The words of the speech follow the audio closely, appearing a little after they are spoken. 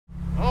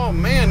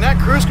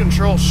that cruise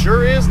control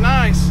sure is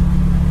nice.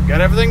 Got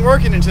everything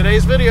working in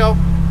today's video.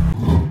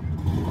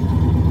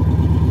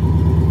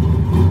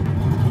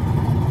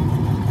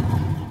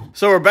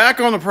 So we're back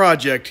on the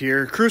project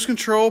here, cruise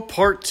control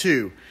part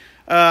 2.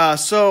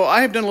 So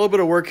I have done a little bit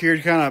of work here,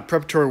 kind of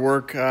preparatory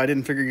work. I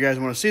didn't figure you guys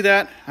want to see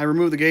that. I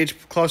removed the gauge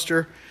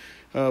cluster,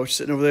 which is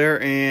sitting over there,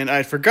 and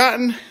I'd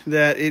forgotten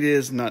that it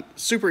is not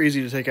super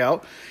easy to take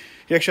out.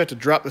 You actually have to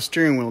drop the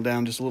steering wheel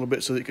down just a little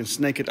bit so that you can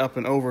snake it up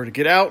and over to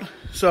get out.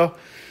 So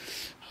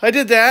I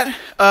did that.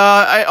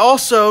 I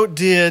also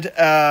did,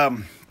 I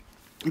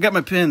got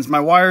my pins,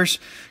 my wires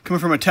coming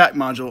from a TAC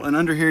module, and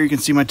under here you can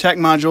see my TAC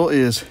module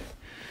is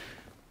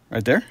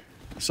right there.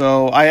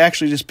 So I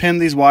actually just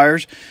pinned these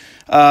wires.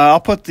 I'll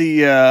put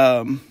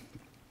the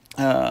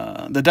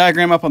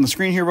diagram up on the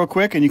screen here real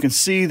quick, and you can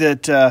see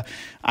that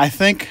I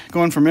think,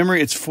 going from memory,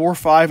 it's 4,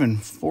 5,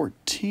 and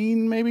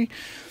 14 maybe.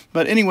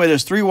 But anyway,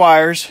 there's 3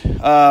 wires.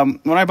 When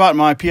I bought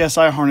my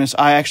PSI harness,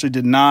 I actually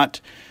did not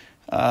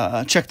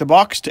check the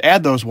box to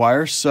add those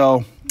wires.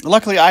 So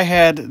luckily I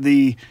had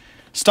the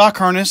stock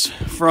harness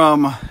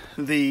from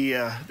the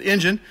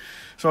engine,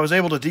 so I was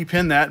able to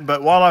depin that.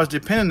 But while I was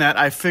depinning that,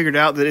 I figured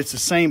out that it's the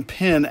same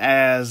pin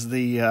as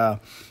the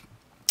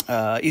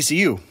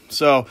ECU.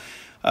 So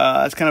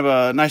it's kind of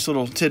a nice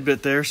little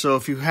tidbit there. So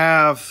if you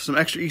have some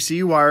extra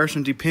ECU wires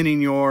from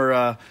depinning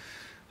your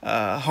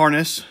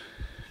harness,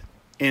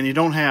 and you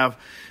don't have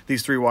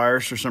these 3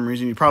 wires for some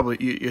reason,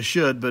 you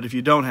should, but if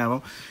you don't have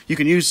them, you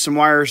can use some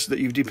wires that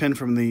you've depinned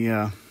from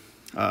the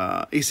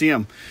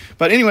ECM.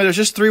 But anyway, there's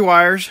just 3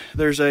 wires.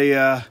 There's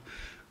a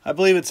I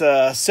believe it's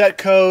a set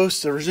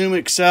coast, a resume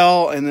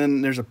Excel, and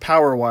then there's a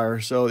power wire,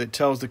 so it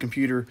tells the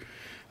computer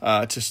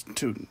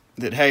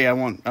that, hey, I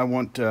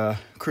want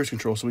cruise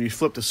control. So when you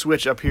flip the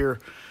switch up here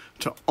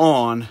to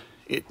on,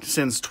 it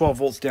sends 12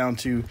 volts down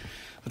to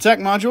the TAC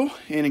module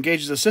and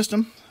engages the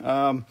system.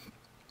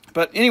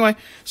 But anyway,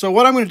 so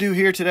what I'm going to do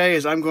here today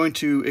is I'm going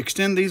to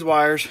extend these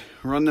wires,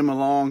 run them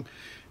along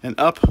and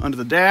up under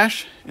the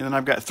dash, and then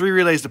I've got 3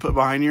 relays to put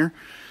behind here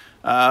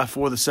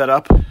for the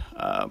setup,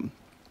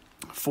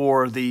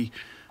 for the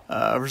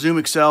resume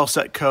Excel,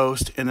 set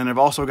coast, and then I've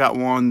also got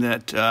one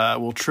that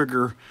will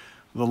trigger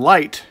the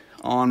light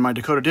on my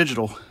Dakota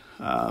Digital.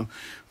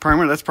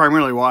 That's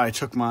primarily why I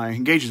took my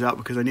gauges out,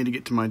 because I need to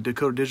get to my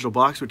Dakota Digital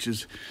box, which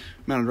is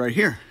mounted right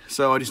here.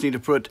 So I just need to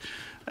put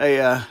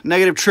a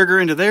negative trigger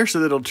into there so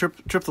that it'll trip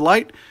the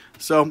light.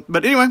 So,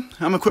 but anyway, I'm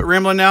gonna quit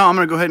rambling now. I'm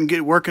gonna go ahead and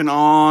get working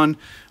on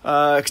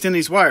extend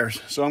these wires.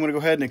 So I'm gonna go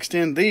ahead and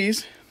extend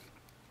these.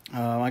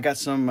 I got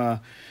some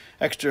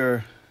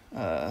extra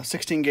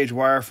 16 gauge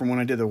wire from when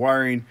I did the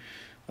wiring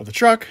of the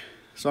truck.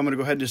 So I'm gonna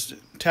go ahead and just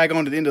tag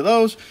on to the end of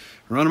those,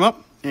 run them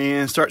up,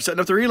 and start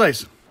setting up the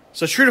relays.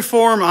 So true to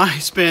form, I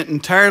spent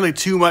entirely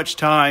too much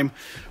time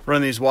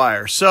running these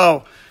wires.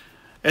 So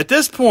at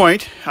this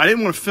point, I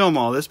didn't want to film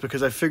all this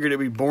because I figured it'd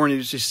be boring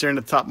to just staring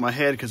at the top of my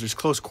head, because there's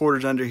close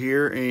quarters under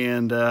here,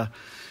 and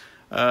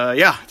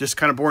yeah, just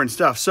kind of boring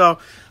stuff. So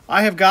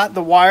I have got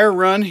the wire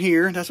run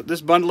here. That's what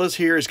this bundle is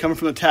here. It's coming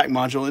from the TAC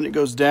module, and it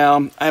goes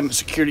down. I haven't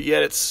secured it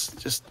yet. It's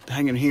just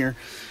hanging here.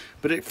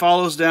 But it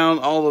follows down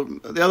all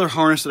the other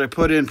harness that I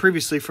put in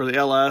previously for the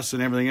LS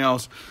and everything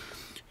else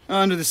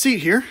under the seat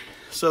here.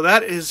 So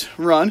that is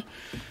run.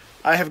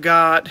 I have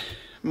got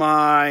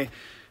my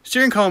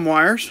steering column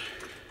wires.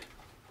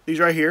 These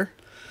right here.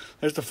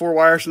 There's the 4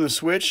 wires from the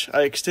switch.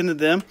 I extended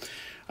them.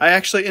 I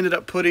actually ended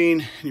up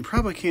putting, and you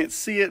probably can't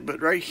see it,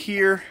 but right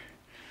here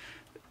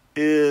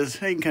is,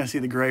 hey, you can kind of see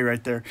the gray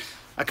right there,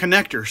 a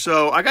connector.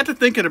 So I got to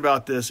thinking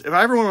about this. If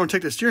I ever want to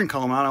take the steering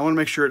column out, I want to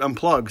make sure it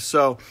unplugs.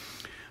 So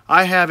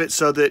I have it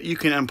so that you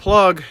can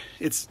unplug.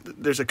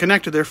 There's a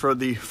connector there for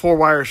the 4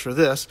 wires for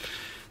this.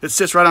 It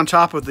sits right on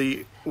top of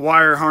the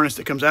wire harness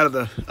that comes out of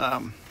the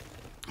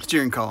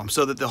steering column,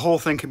 so that the whole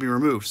thing can be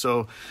removed.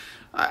 So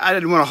I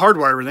didn't want to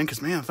hardwire everything,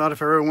 because, man, I thought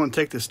if I ever want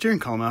to take the steering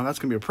column out, that's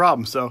going to be a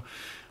problem. So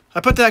I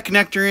put that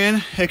connector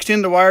in,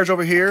 extend the wires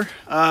over here.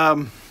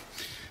 Let's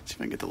see if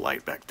I can get the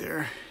light back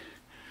there.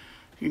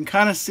 You can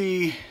kind of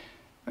see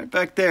right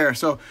back there.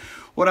 So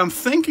what I'm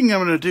thinking I'm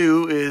going to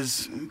do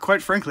is,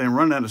 quite frankly, I'm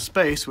running out of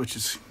space, which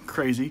is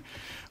crazy.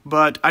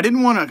 But I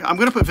didn't want to, I'm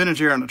going to put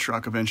vintage air on the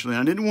truck eventually.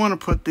 I didn't want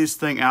to put this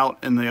thing out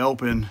in the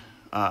open,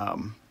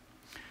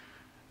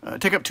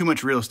 take up too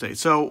much real estate.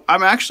 So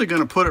I'm actually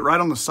going to put it right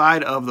on the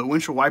side of the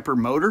windshield wiper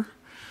motor.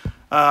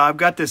 I've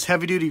got this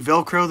heavy duty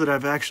Velcro that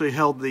I've actually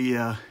held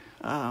the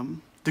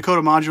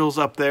Dakota modules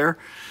up there.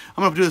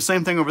 I'm going to do the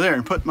same thing over there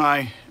and put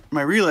my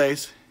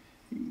relays.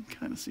 You can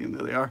kind of see them,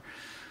 there they are.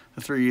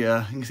 The 3,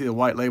 you can see the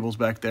white labels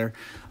back there.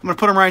 I'm going to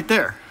put them right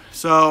there.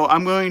 So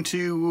I'm going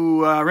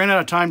to, ran out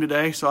of time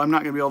today, so I'm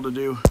not going to be able to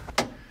do,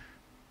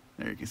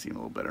 there you can see them a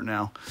little better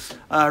now.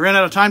 Ran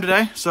out of time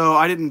today, so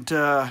I didn't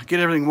get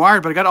everything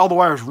wired, but I got all the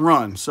wires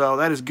run, so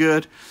that is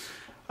good.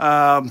 So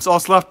all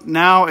that's left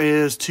now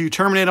is to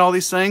terminate all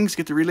these things,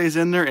 get the relays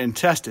in there, and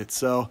test it.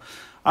 So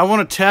I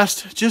want to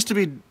test just to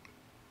be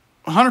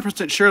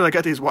 100% sure that I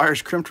got these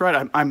wires crimped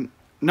right. I'm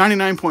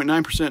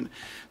 99.9%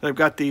 that I've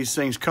got these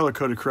things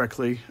color-coded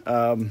correctly.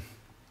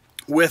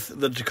 with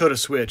the Dakota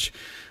switch.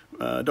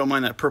 Don't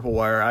mind that purple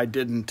wire. I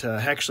didn't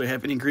actually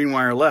have any green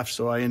wire left,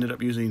 so I ended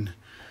up using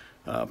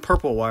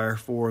purple wire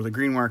for the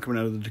green wire coming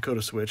out of the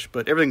Dakota switch.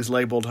 But everything's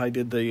labeled. I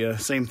did the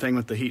same thing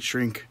with the heat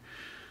shrink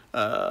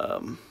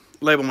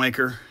label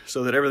maker,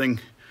 so that everything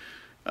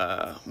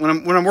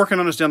when I'm working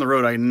on this down the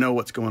road, I know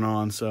what's going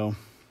on. So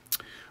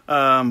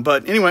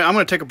but anyway, I'm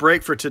going to take a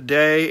break for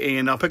today,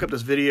 and I'll pick up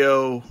this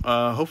video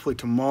hopefully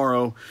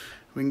tomorrow.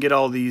 We can get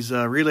all these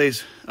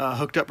relays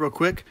hooked up real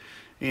quick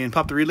and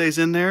pop the relays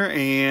in there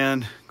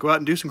and go out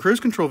and do some cruise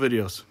control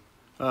videos.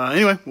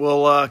 Anyway,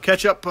 we'll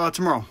catch up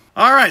tomorrow.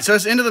 All right, so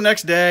it's the end of the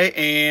next day,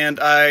 and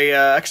I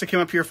actually came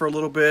up here for a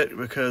little bit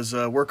because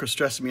work was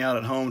stressing me out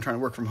at home, trying to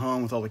work from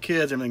home with all the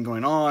kids, everything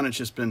going on. It's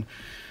just been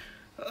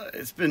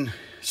it's been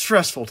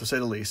stressful, to say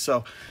the least.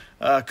 So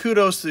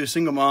kudos to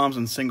single moms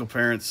and single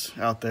parents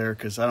out there,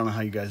 because I don't know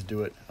how you guys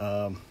do it.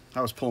 I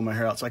was pulling my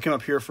hair out, so I came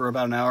up here for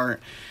about an hour.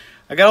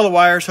 I got all the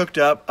wires hooked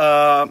up.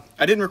 I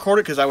didn't record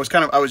it because I was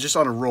just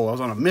on a roll. I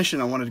was on a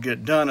mission. I wanted to get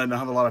it done. I didn't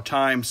have a lot of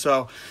time.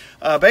 So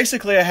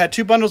basically I had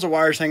two bundles of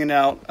wires hanging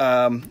out,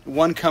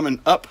 one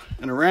coming up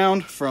and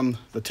around from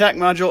the tack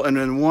module, and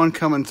then one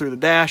coming through the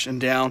dash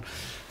and down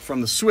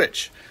from the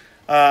switch.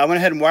 I went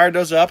ahead and wired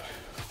those up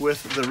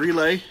with the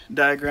relay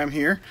diagram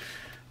here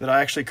that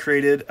I actually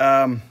created.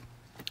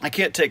 I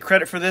can't take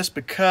credit for this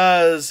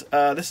because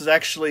this is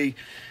actually...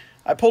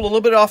 I pulled a little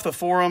bit off the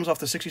forums, off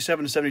the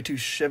 67 to 72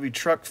 Chevy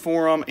truck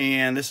forum,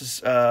 and this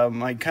is, I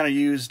kind of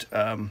used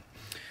the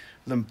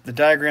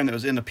diagram that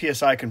was in the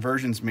PSI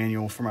conversions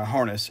manual for my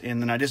harness,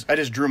 and then I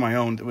just drew my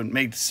own that would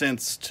make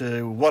sense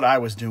to what I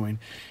was doing,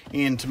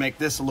 and to make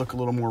this look a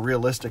little more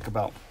realistic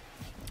about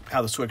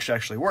how the switch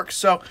actually works.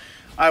 So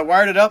I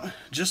wired it up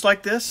just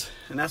like this,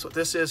 and that's what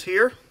this is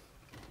here.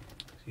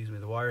 Excuse me,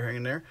 the wire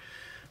hanging there.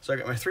 So I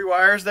got my 3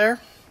 wires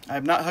there. I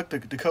have not hooked the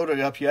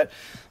Dakota up yet,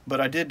 but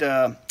I did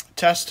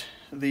test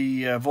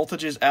the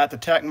voltages at the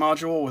tack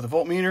module with a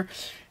voltmeter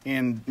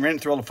and ran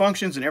it through all the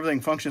functions, and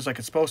everything functions like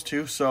it's supposed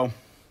to. So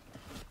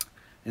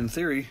in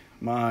theory,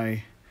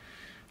 my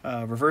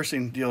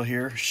reversing deal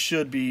here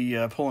should be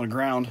pulling a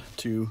ground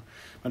to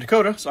my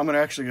Dakota. So I'm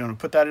actually going to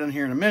put that in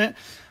here in a minute.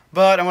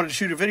 But I wanted to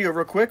shoot a video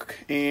real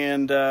quick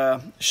and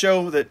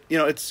show that, you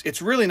know,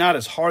 it's really not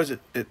as hard as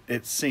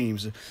it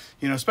seems.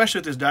 You know, especially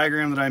with this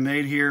diagram that I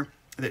made here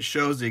that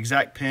shows the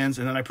exact pins,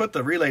 and then I put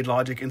the relay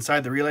logic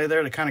inside the relay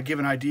there to kind of give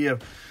an idea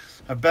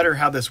of better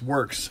how this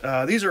works.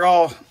 These are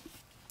all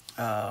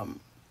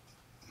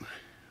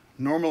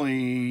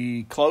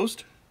normally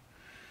closed,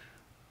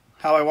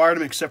 how I wired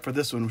them, except for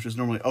this one, which is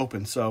normally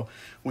open. So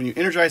when you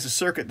energize the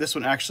circuit, this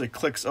one actually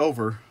clicks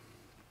over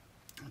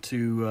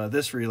to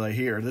this relay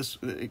here.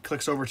 It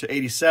clicks over to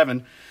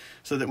 87,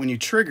 so that when you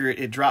trigger it,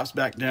 it drops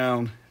back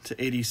down to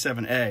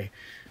 87A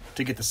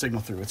to get the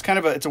signal through. It's kind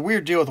of it's a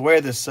weird deal with the way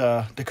this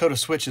Dakota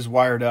switch is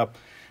wired up,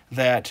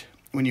 that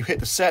when you hit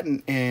the set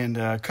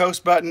and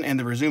coast button and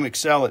the resume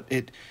excel,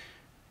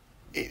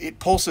 it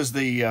pulses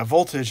the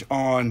voltage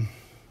on,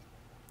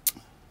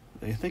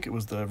 I think it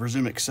was the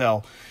resume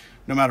excel,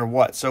 no matter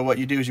what. So what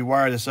you do is you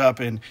wire this up,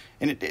 and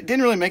it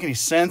didn't really make any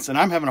sense, and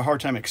I'm having a hard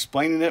time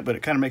explaining it, but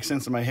it kind of makes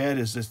sense in my head.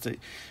 Is just that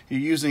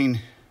you're using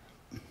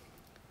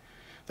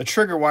the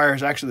trigger wire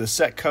is actually the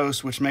set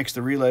coast, which makes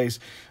the relays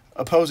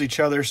oppose each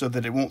other so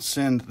that it won't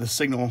send the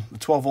signal, the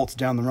 12 volts,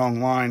 down the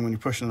wrong line when you're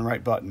pushing the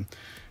right button.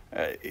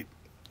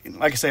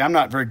 Like I say, I'm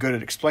not very good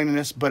at explaining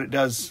this, but it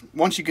does,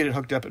 once you get it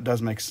hooked up, it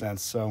does make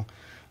sense. So,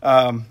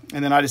 and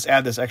then I just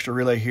add this extra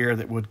relay here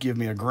that would give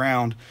me a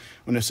ground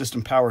when the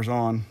system powers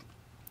on,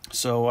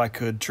 so I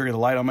could trigger the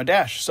light on my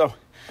dash. So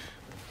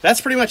that's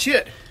pretty much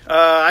it.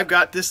 I've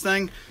got this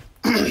thing,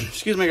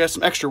 excuse me, I got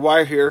some extra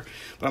wire here,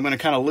 but I'm going to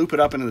kind of loop it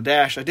up into the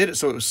dash. I did it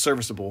so it was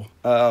serviceable.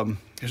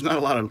 There's not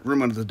a lot of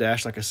room under the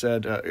dash, like I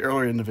said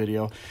earlier in the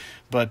video,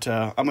 but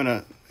I'm going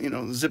to, you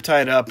know, zip tie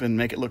it up and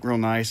make it look real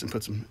nice and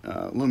put some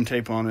aluminum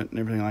tape on it and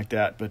everything like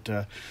that. But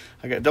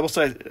I got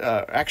double-sided,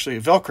 actually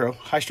Velcro,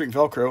 high-strength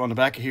Velcro on the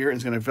back of here, and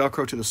it's going to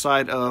Velcro to the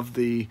side of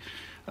the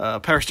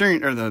power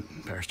steering, or the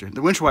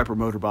windshield wiper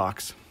motor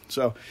box.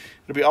 So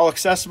it'll be all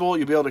accessible.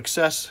 You'll be able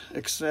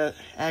to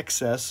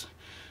access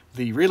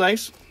the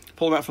relays.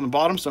 Pull them out from the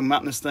bottom, so I'm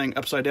mounting this thing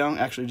upside down,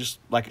 actually just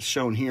like it's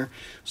shown here,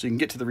 so you can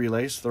get to the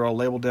relays. They're all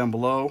labeled down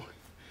below.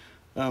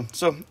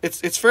 So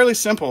it's fairly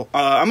simple.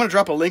 I'm going to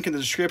drop a link in the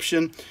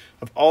description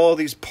of all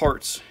these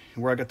parts,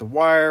 where I got the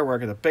wire, where I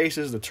got the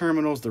bases, the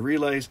terminals, the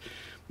relays.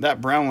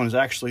 That brown one is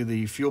actually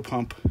the fuel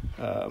pump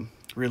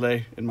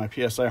relay in my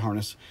PSI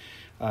harness.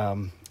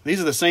 These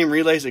are the same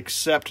relays,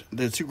 except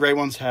the 2 gray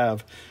ones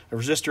have a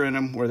resistor in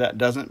them where that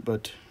doesn't,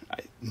 but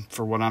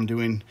for what I'm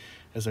doing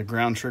as a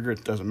ground trigger,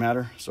 it doesn't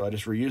matter, so I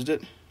just reused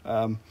it.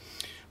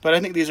 But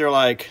I think these are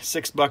like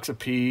 $6 a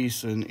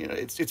piece, and you know,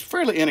 it's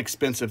fairly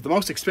inexpensive. The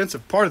most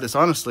expensive part of this,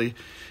 honestly,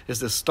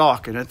 is this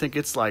stock, and I think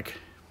it's like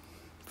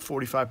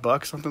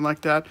 $45, something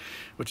like that,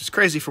 which is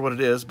crazy for what it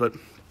is, but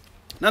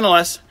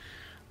nonetheless,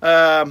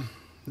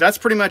 that's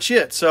pretty much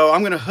it. So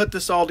I'm going to hook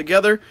this all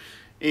together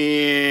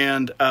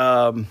and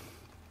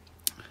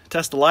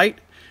test the light,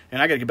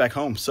 and I got to get back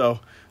home.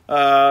 So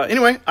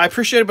Anyway, I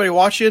appreciate everybody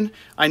watching.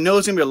 I know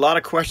there's going to be a lot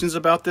of questions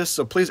about this,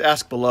 so please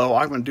ask below.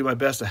 I'm going to do my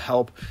best to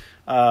help.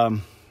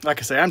 Like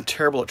I say, I'm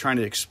terrible at trying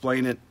to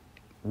explain it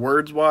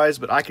words-wise,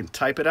 but I can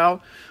type it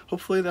out.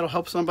 Hopefully that'll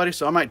help somebody,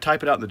 so I might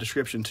type it out in the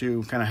description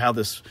too, kind of how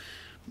this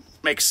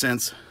makes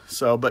sense.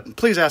 So, but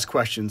please ask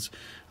questions.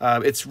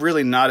 It's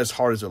really not as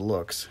hard as it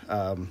looks.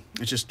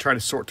 It's just trying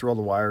to sort through all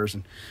the wires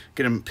and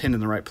get them pinned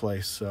in the right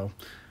place. So,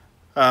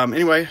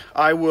 anyway,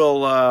 I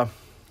will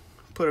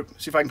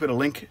see if I can put a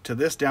link to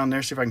this down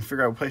there, see if I can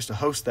figure out a place to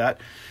host that,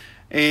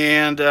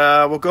 and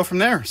we'll go from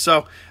there.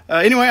 So,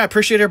 anyway, I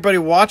appreciate everybody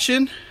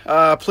watching.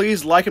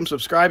 Please like and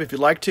subscribe if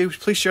you'd like to.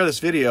 Please share this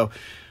video.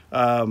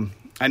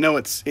 I know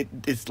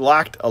it's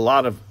lacked a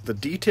lot of the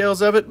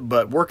details of it,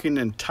 but working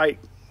in tight,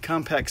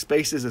 compact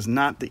spaces is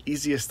not the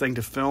easiest thing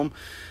to film.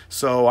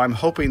 So I'm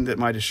hoping that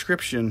my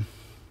description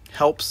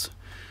helps,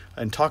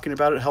 and talking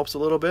about it helps a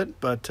little bit.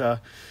 But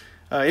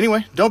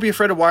anyway, don't be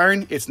afraid of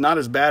wiring. It's not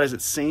as bad as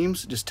it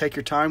seems. Just take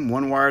your time,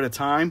 one wire at a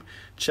time.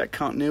 Check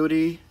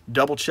continuity,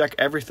 double check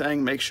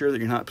everything, make sure that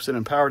you're not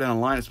sending power down a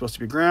line it's supposed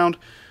to be ground.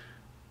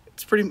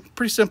 It's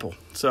pretty simple.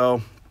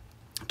 So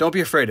don't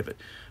be afraid of it.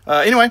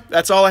 Anyway,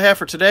 that's all I have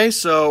for today.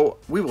 So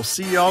we will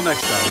see y'all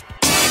next time.